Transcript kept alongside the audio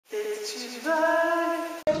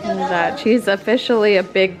That she's officially a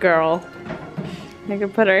big girl. I can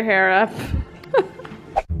put her hair up.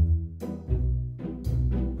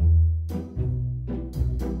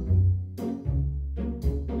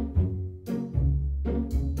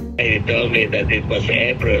 He told me that it was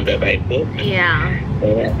April that I booked. Yeah.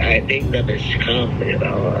 I think that it's come, you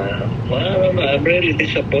know. Well, I'm really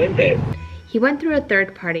disappointed. He went through a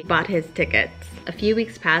third party, bought his tickets. A few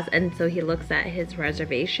weeks passed, and so he looks at his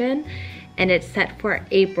reservation, and it's set for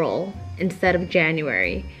April instead of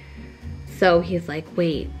January. So he's like,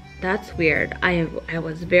 wait, that's weird. I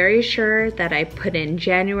was very sure that I put in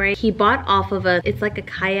January. He bought off of it's like a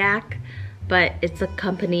kayak, but it's a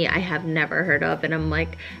company I have never heard of. And I'm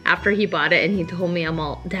like, after he bought it and he told me, I'm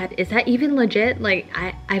all, Dad, is that even legit? Like,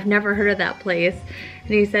 I've never heard of that place.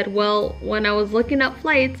 And he said, well, when I was looking up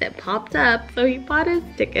flights, it popped up. So he bought his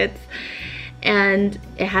tickets and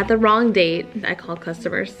it had the wrong date. I called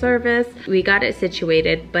customer service. We got it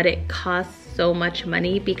situated, but it costs so much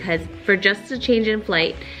money because for just a change in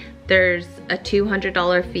flight, there's a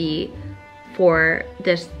 $200 fee for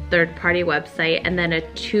this third-party website, and then a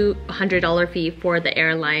 $200 fee for the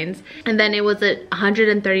airlines, and then it was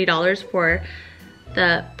 $130 for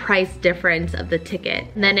the price difference of the ticket.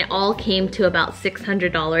 And then it all came to about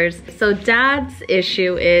 $600. So Dad's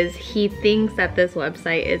issue is he thinks that this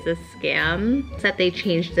website is a scam, that they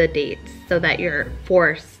changed the dates so that you're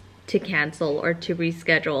forced to cancel or to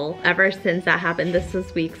reschedule. Ever since that happened, this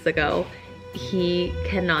was weeks ago, he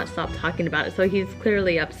cannot stop talking about it. So he's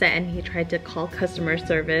clearly upset, and he tried to call customer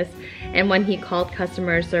service. And when he called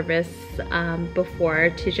customer service before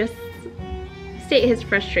to just state his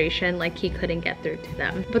frustration, like he couldn't get through to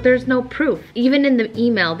them. But there's no proof. Even in the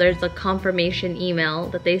email, there's a confirmation email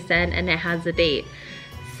that they send and it has a date.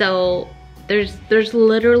 So there's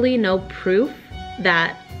literally no proof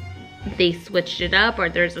that they switched it up or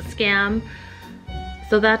there's a scam.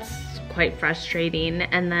 So that's quite frustrating.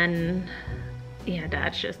 And then yeah,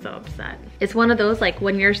 Dad's just so upset. It's one of those, like,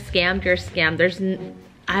 when you're scammed, you're scammed.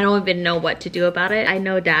 I don't even know what to do about it. I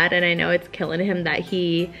know Dad, and I know it's killing him that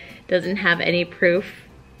he doesn't have any proof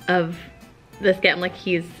of the scam. Like,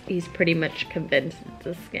 he's pretty much convinced it's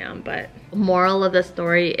a scam. But moral of the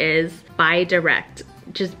story is buy direct.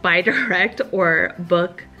 Just buy direct or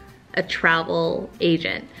book a travel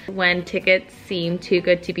agent. When tickets seem too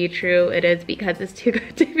good to be true, it is because it's too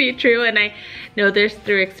good to be true. And I know this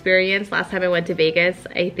through experience. Last time I went to Vegas,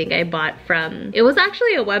 I think I bought from, it was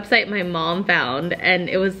actually a website my mom found, and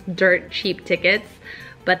it was dirt cheap tickets,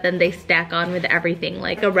 but then they stack on with everything.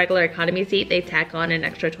 Like a regular economy seat, they tack on an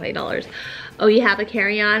extra $20. Oh, you have a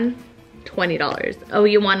carry-on? $20. Oh,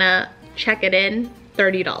 you wanna check it in?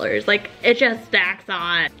 $30. Like, it just stacks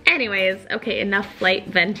on. Anyways, okay, enough flight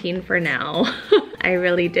venting for now. I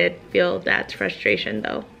really did feel Dad's frustration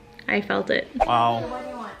though. I felt it. Wow. What do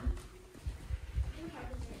you want?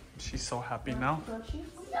 She's so happy now. You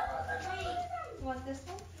want this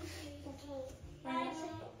one?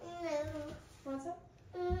 Want some?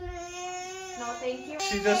 No, thank you.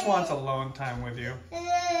 She just wants alone time with you.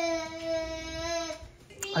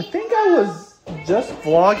 I think I was just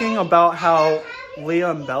vlogging about how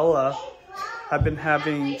Leah and Bella have been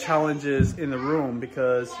having challenges in the room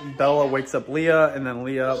because Bella wakes up Leah and then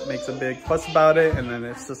Leah makes a big fuss about it, and then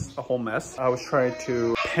it's just a whole mess. I was trying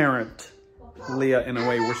to parent Leah in a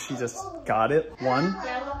way where she just got it. One,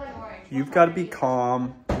 you've got to be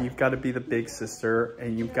calm, you've got to be the big sister,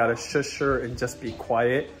 and you've got to shush her and just be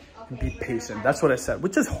quiet and be patient. That's what I said,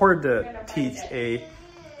 which is hard to teach a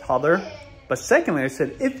toddler. But secondly, I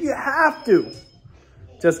said, if you have to,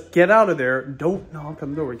 just get out of there. Don't knock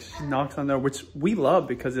on the door. She knocks on the door, which we love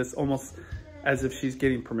because it's almost as if she's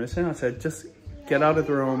getting permission. I said, just get out of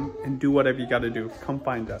the room and do whatever you got to do. Come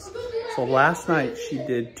find us. So last night she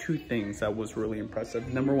did two things that was really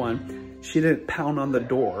impressive. Number one, she didn't pound on the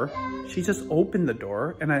door. She just opened the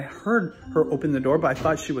door, and I heard her open the door, but I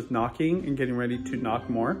thought she was knocking and getting ready to knock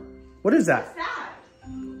more. What is that? What's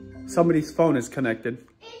that? Somebody's phone is connected.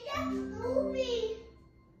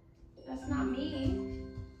 That's not me.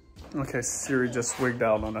 Okay, Siri just wigged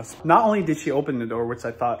out on us. Not only did she open the door, which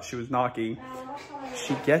I thought she was knocking,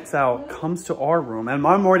 she gets out, comes to our room, and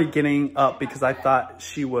I'm already getting up because I thought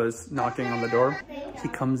she was knocking on the door. She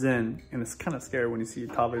comes in, and it's kind of scary when you see a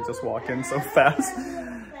toddler just walk in so fast.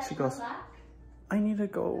 She goes, I need to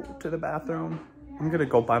go to the bathroom. I'm gonna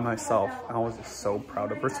go by myself. I was just so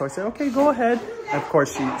proud of her. So I said, okay, go ahead. And of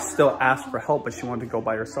course, she still asked for help, but she wanted to go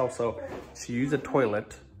by herself. So she used a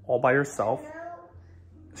toilet all by herself.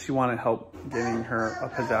 She wanted help getting her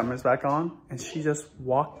pajamas back on, and she just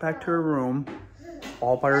walked back to her room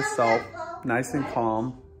all by herself, nice and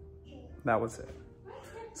calm. That was it.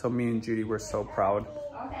 So me and Judy were so proud.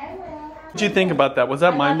 What did you think about that? Was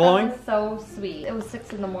that mind-blowing? That was so sweet. It was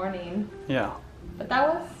 6 in the morning. Yeah. But that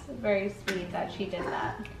was very sweet that she did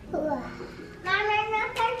that.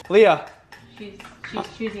 Leah. She's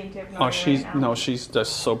choosing to ignore Oh, no, she's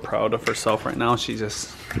just so proud of herself right now. She's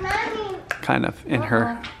just kind of in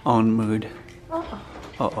her own mood.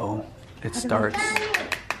 Uh-oh, it starts.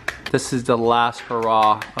 This is the last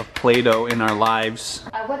hurrah of Play-Doh in our lives.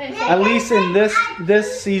 I wouldn't say At least in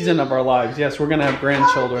this season of our lives. Yes, we're gonna have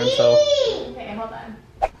grandchildren, so. Okay, hold on.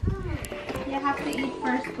 You have to eat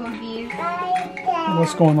first, Boogies.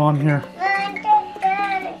 What's going on here?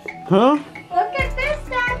 Huh? Look at this,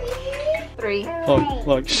 Daddy. 3.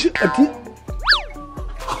 Look. She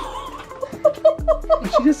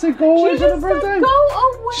just said go away for the first time. Go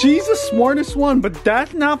away. She's the smartest one, but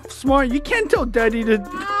that's not smart. You can't tell Daddy to.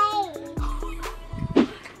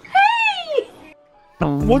 Hey!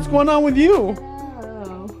 What's going on with you?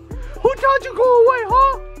 Oh. Who told you go away,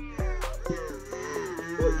 huh?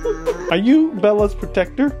 Are you Bella's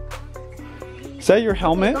protector? Is that your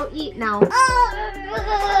helmet? Go eat now.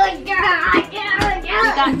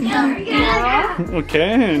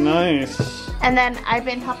 Okay, nice. And then I've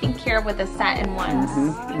been helping Kira with the satin ones.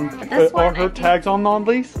 But this one, Are her tags on all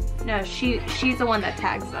these? No, she's the one that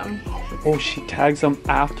tags them. Oh, she tags them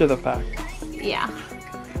after the fact. Yeah.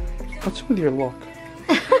 What's with your look?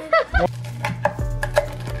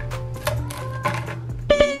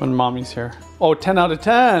 When mommy's here. Oh, 10 out of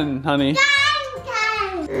 10, honey.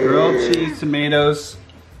 Grilled cheese, tomatoes.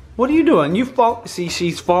 What are you doing? See,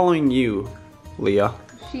 she's following you, Leah.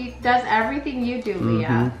 She does everything you do,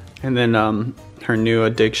 Leah. And then her new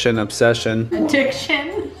obsession.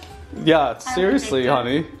 Addiction? Yeah, seriously,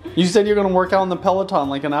 honey. You said you're gonna work out on the Peloton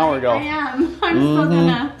like an hour ago. I am. I'm still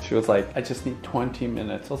gonna. She was like, I just need 20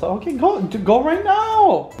 minutes. I was like, okay, go right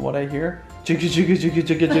now. What I hear? Jigga, jigga, jigga,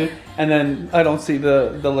 jigga, jigga. And then I don't see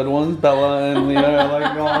the little ones, Bella and Leah,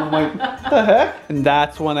 like going, I'm like, what the heck? And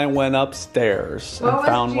that's when I went upstairs and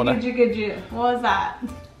found what was that?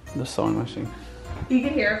 The sewing machine. You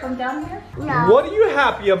can hear it from down here? No. What are you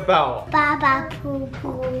happy about? Baba poo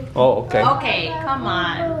poo. Oh, okay. Okay, come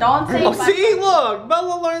on. Don't say Oh, see, look,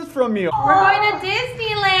 Bella learns from you. We're going to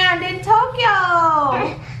Disneyland in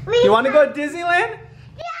Tokyo. You want to go to Disneyland?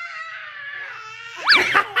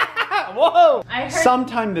 Whoa! I heard,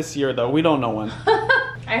 Sometime this year, though. We don't know when.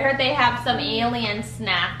 I heard they have some alien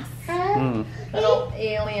snacks. Little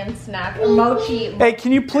alien snack. Mochi. Hey,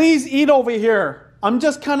 can you please eat over here? I'm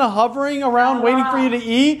just kind of hovering around waiting for you to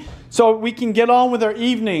eat so we can get on with our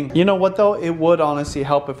evening. You know what though? It would honestly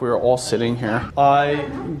help if we were all sitting here. I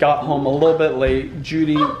got home a little bit late.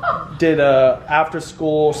 Judy did a after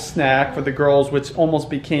school snack for the girls, which almost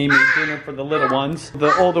became a dinner for the little ones.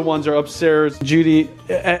 The older ones are upstairs. Judy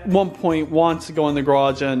at one point wants to go in the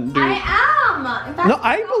garage and do... I am! No,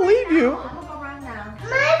 I believe you. I'm gonna go right now.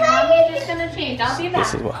 Mommy's just gonna change. I'll be back.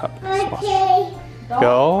 This is what happens. Watch. Okay.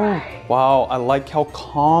 Go. Wow, I like how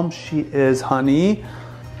calm she is, honey.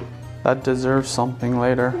 That deserves something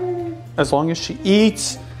later. As long as she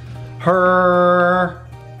eats her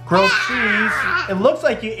grilled cheese. It looks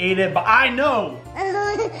like you ate it, but I know.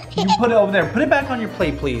 You put it over there. Put it back on your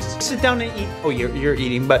plate, please. Sit down and eat. Oh, you're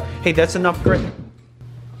eating, but hey, that's enough grit.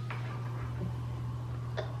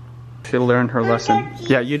 She learned her lesson.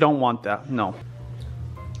 Yeah, you don't want that. No.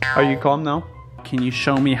 Are you calm now? Can you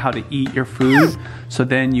show me how to eat your food so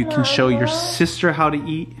then you can show your sister how to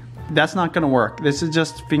eat? That's not gonna work. This is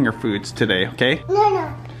just finger foods today, okay?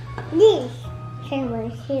 No. This.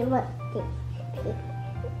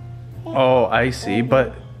 Oh, I see.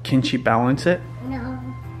 But can she balance it? No.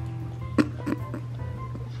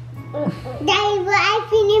 Daddy, I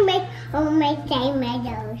finish my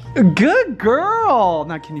tomatoes. Good girl.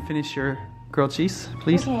 Now can you finish your grilled cheese,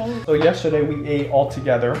 please? Okay. So yesterday we ate all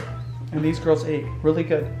together. And these girls ate really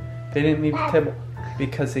good. They didn't leave the table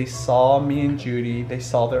because they saw me and Judy. They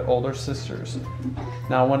saw their older sisters.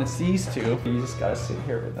 Now when it's these two, you just gotta sit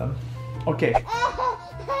here with them. Okay.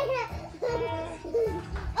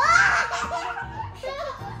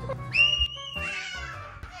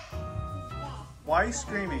 Why are you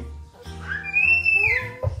screaming?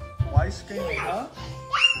 Why are you screaming, huh?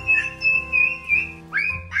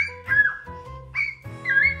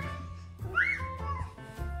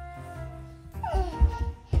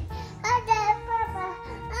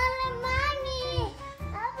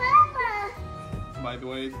 By the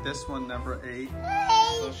way, this one never ate,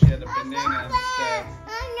 so she had a banana instead.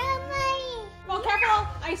 Well, careful!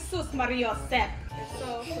 Ay, sus, Mario, step. So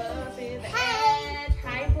close to the edge.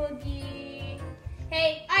 Hi, Boogie.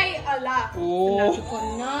 Hey, Ay, ala. Oh. Sinabi ko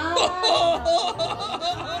na.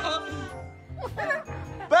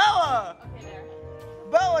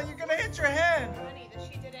 hit your head. Honey,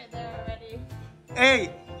 she did it there already.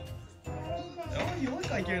 Hey. Oh, you look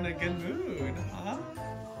like you're in a good mood, huh?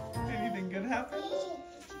 Anything good happen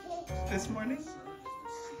this morning?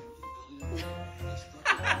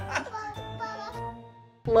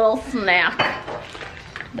 Little snack.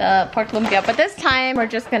 The pork lumpia, but this time we're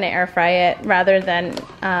just gonna air fry it rather than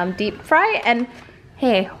deep fry. And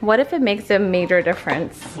hey, what if it makes a major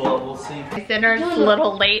difference? Well, we'll see. Dinner's a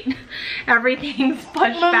little late. Everything's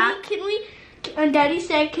pushed back. Can we? And Daddy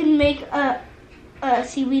said can make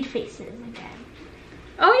seaweed faces again.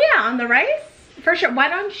 Oh yeah, on the rice? For sure. Why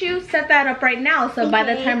don't you set that up right now so by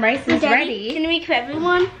the time rice is ready. Can we make for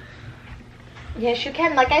everyone? Yes, you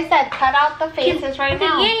can. Like I said, cut out the faces right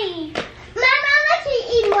now. Yay! Mama, let's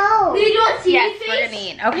eat more. Do you want seaweed Yes, face? we're gonna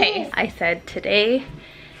eat. Okay. I said today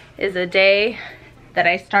is a day that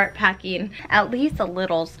I start packing at least a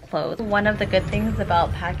little clothes. One of the good things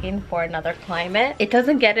about packing for another climate, it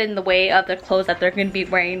doesn't get in the way of the clothes that they're gonna be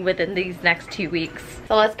wearing within these next 2 weeks.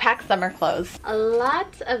 So let's pack summer clothes. A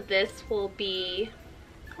lot of this will be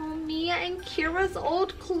Mia and Kira's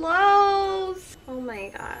old clothes. Oh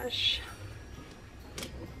my gosh.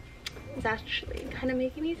 It's actually kind of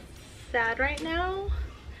making me sad right now,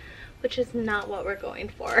 which is not what we're going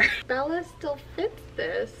for. Bella still fits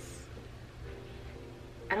this.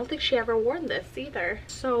 I don't think she ever worn this either.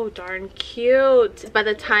 So darn cute. By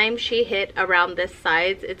the time she hit around this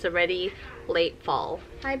size, it's already late fall.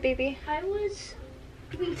 Hi, baby. I was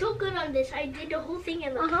doing so good on this. I did the whole thing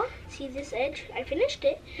and look, see this edge? I finished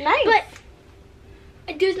it. Nice.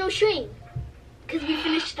 But there's no string because we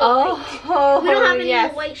finished the Oh, white. We don't have any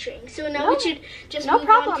yes. white string, so now No. we should just No move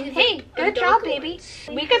problem. on to Hey, the good job, darker baby. ones.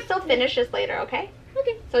 We can still finish this later, okay?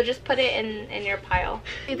 Okay. So just put it in your pile.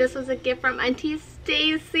 This was a gift from Auntie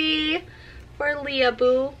Stacy for Leah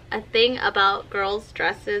Boo. A thing about girls'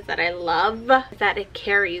 dresses that I love is that it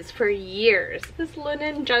carries for years. This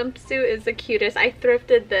linen jumpsuit is the cutest. I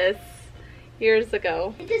thrifted this years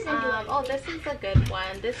ago. It doesn't do anything. Oh, this is a good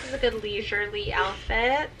one. This is a good leisurely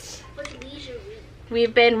outfit. What's leisurely?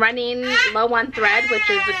 We've been running low on thread, which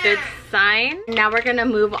is a good sign. Now we're gonna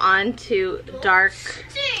move on to dark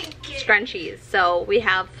scrunchies. So we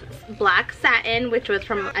have black satin, which was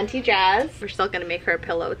from Auntie Jazz. We're still gonna make her a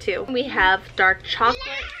pillow too. We have dark chocolate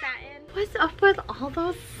satin. What's up with all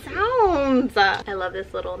those sounds? I love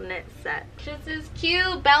this little knit set. This is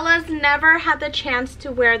cute. Bella's never had the chance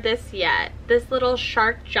to wear this yet. This little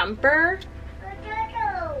shark jumper.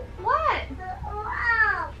 What?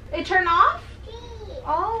 It turned off?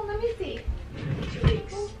 Oh, let me see.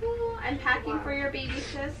 I'm packing for your baby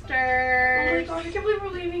sister. Oh my gosh, I can't believe we're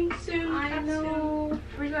leaving soon. I know.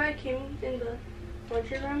 The reason I came in the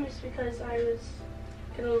laundry room is because I was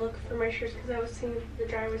gonna look for my shirts because I was seeing if the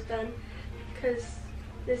dryer was done. Because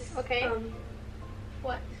this, Okay.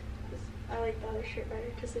 what? I like the other shirt better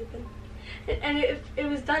to sleep in. And if it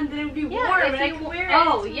was done, then it would be Yeah, warm if and I you could wear it.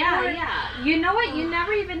 Oh, It's yeah, warm. yeah. You know what? You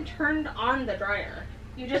never even turned on the dryer.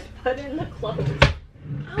 You just put in the clothes.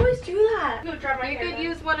 I always do that. Go dry my You hair could then.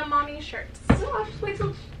 use one of Mommy's shirts. No, I'll just wait till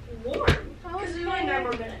it's warm. Because it's only 9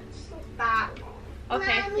 more minutes. That long.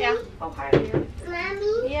 Okay, Mommy? yeah. Oh, hi, dear.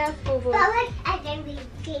 Mommy, Yes, boo-boo. Bella, I can read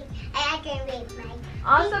pink. I can read mine.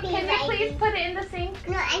 Also, can you please put it in the sink?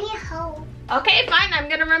 No, I need hope. Okay, fine. I'm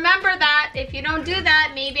gonna remember that. If you don't do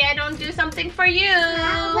that, maybe I don't do something for you.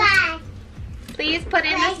 Why? Please put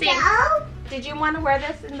it in the Like sink. go? Did you want to wear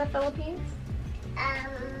this in the Philippines?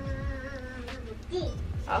 This.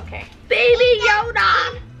 Okay. Baby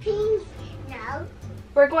Yoda! Pink. No.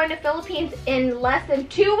 We're going to Philippines in less than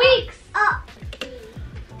 2 weeks. Oh.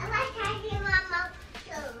 I want to see Mama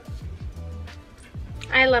too.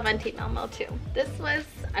 I love Auntie Melmo too. This was,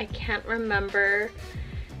 I can't remember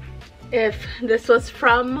if this was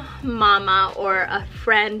from Mama or a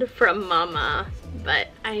friend from Mama, but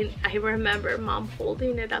I remember Mom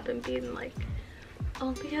holding it up and being like,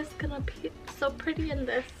 oh, Leah's gonna be so pretty in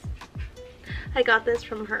this. I got this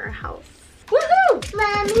from her house. Woohoo!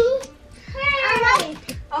 Mommy. Hi.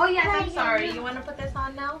 Oh yes, I'm sorry. You want to put this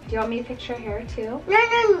on now? Do you want me to fix your hair too?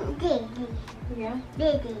 No, Diddy. Yeah.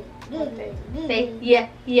 Diddy. Say yeah,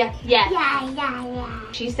 yeah, yeah. Yeah, yeah, yeah.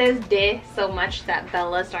 She says de so much that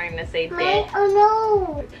Bella's starting to say de.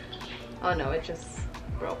 Oh Oh no, it just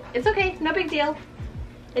broke. It's okay, no big deal.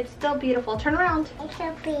 It's still beautiful. Turn around. no. It's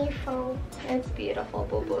so beautiful. It's beautiful,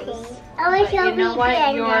 boo-boos. Okay. I wish But you know what?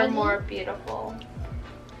 Daddy. You're more beautiful.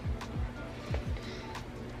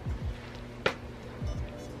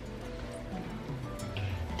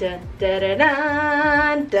 Dun dun dun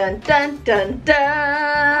dun dun dun dun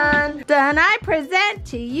dun. Then I present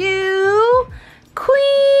to you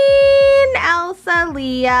Queen Elsa,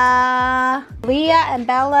 Leah. Leah and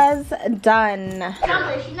Bella's done.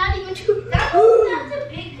 She's not even too. That's a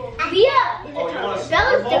big one. Leah is a toddler.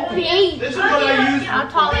 Bella's the baby. This is what I use. How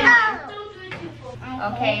tall are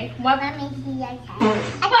you? Okay. What?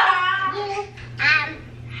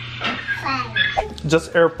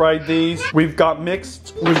 Just air fried these. We've got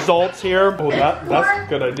mixed results here. Oh, that's a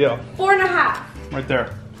good idea. 4.5. Right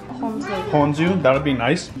there. Ponzu, that'd be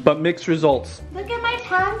nice. But mixed results. Look at my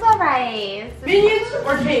panza rice. Minions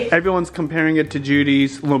or cake? Everyone's comparing it to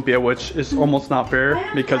Judy's lumpia, which is almost not fair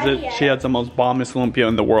because she has the most bombest lumpia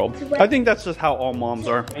in the world. I think that's just how all moms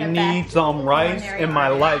are. I need some rice in my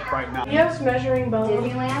life right now. Yes, measuring bone.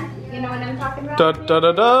 Disneyland? You know what I'm talking about? Da da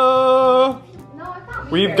da da. No, it's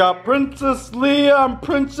not. We've got Princess Leah and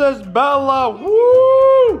Princess Bella.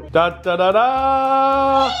 Woo! Da da da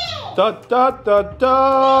da. Da da da da.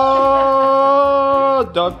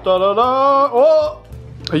 Da da da da. Oh!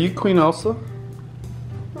 Are you Queen Elsa? Do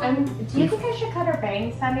you think I should cut her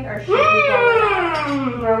bangs, Sandy, or should we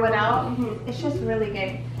grow it out? It's just really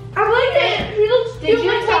good. I like it. He looks cute. Did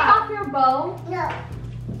you take off your bow? No.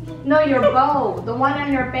 No, your bow. The one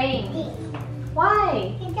on your bangs.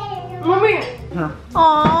 Why? Mommy.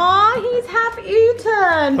 Aww, he's half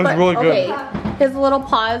eaten. That's really good. Okay, his little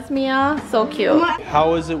paws, Mia, so cute.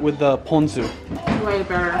 How is it with the ponzu? Way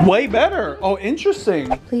better. Way better. Oh, interesting.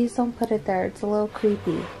 Please don't put it there. It's a little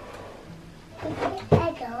creepy.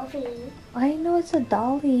 I know it's a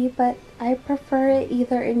dolly, but I prefer it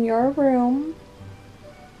either in your room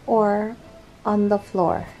or on the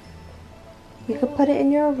floor. You could put it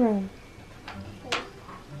in your room.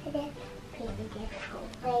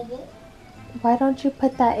 Why don't you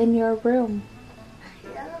put that in your room?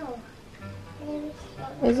 No.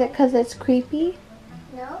 Is it because it's creepy?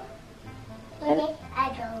 No.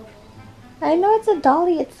 I know it's a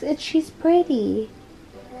dolly. She's pretty.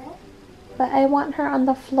 But I want her on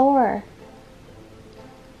the floor.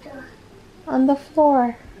 On the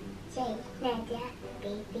floor. Yeah,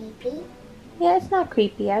 it's not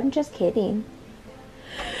creepy. I'm just kidding.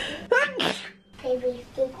 Baby,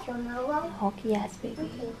 sleep tomorrow. Okay, yes, baby.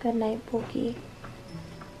 Good night, Pookie.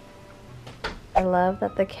 I love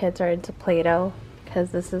that the kids are into Play-Doh because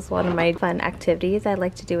this is one of my fun activities I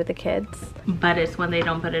like to do with the kids. But it's when they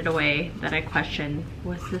don't put it away that I question,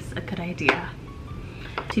 was this a good idea?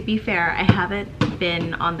 To be fair, I haven't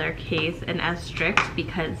been on their case and as strict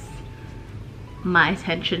because my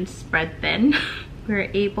attention's spread thin. We're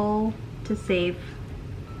able to save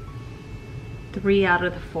 3 out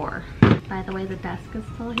of the 4. By the way, the desk is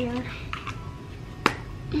still here.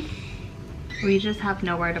 We just have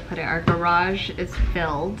nowhere to put it. Our garage is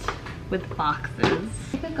filled with boxes.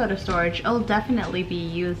 It could go to storage. It'll definitely be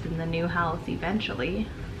used in the new house eventually.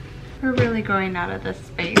 We're really growing out of this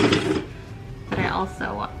space. But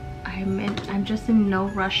I'm just in no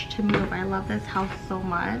rush to move. I love this house so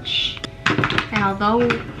much. And although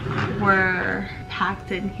we're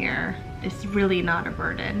packed in here, it's really not a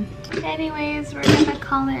burden. Anyways, we're gonna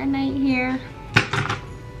call it a night here.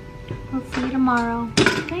 We'll see you tomorrow.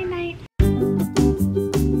 Night night.